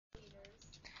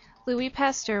Louis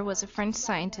Pasteur was a French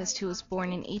scientist who was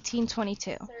born in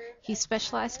 1822. He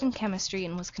specialized in chemistry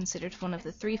and was considered one of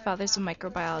the three fathers of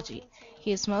microbiology.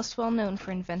 He is most well known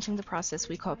for inventing the process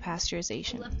we call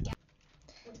pasteurization.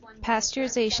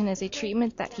 Pasteurization is a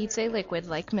treatment that heats a liquid,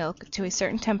 like milk, to a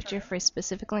certain temperature for a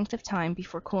specific length of time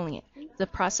before cooling it. The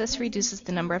process reduces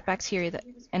the number of bacteria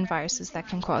and viruses that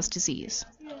can cause disease.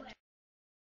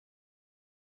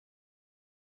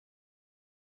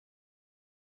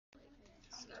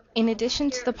 In addition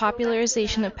to the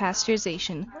popularization of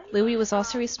pasteurization, Louis was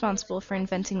also responsible for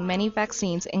inventing many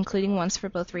vaccines, including ones for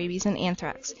both rabies and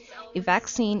anthrax. A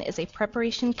vaccine is a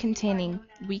preparation containing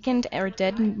weakened or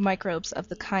dead microbes of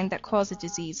the kind that cause a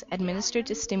disease, administered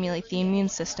to stimulate the immune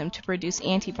system to produce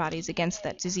antibodies against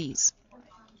that disease.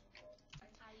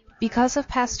 Because of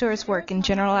Pasteur's work in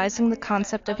generalizing the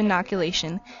concept of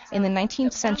inoculation, in the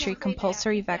 19th century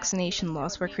compulsory vaccination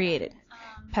laws were created.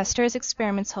 Pasteur's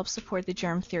experiments helped support the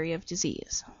germ theory of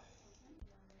disease.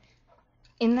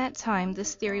 In that time,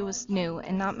 this theory was new,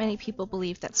 and not many people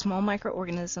believed that small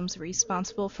microorganisms were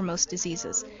responsible for most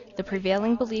diseases. The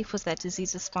prevailing belief was that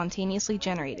disease is spontaneously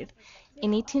generated.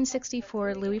 In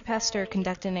 1864, Louis Pasteur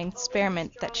conducted an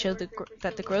experiment that showed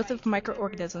that the growth of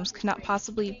microorganisms could not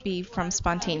possibly be from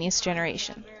spontaneous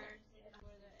generation.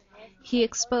 He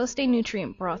exposed a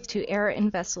nutrient broth to air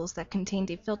in vessels that contained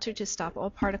a filter to stop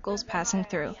all particles passing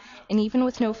through, and even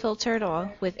with no filter at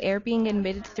all, with air being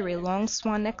admitted through a long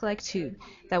swan neck-like tube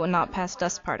that would not pass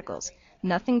dust particles.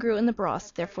 Nothing grew in the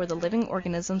broth, therefore the living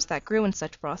organisms that grew in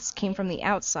such broths came from the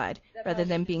outside rather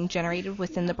than being generated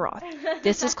within the broth.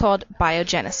 This is called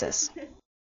biogenesis.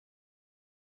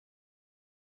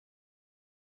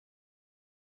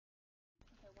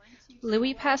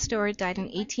 Louis Pasteur died in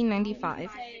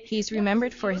 1895. He is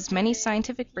remembered for his many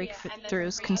scientific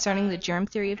breakthroughs concerning the germ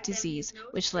theory of disease,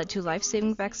 which led to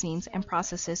life-saving vaccines and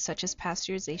processes such as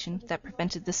pasteurization that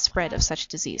prevented the spread of such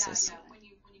diseases.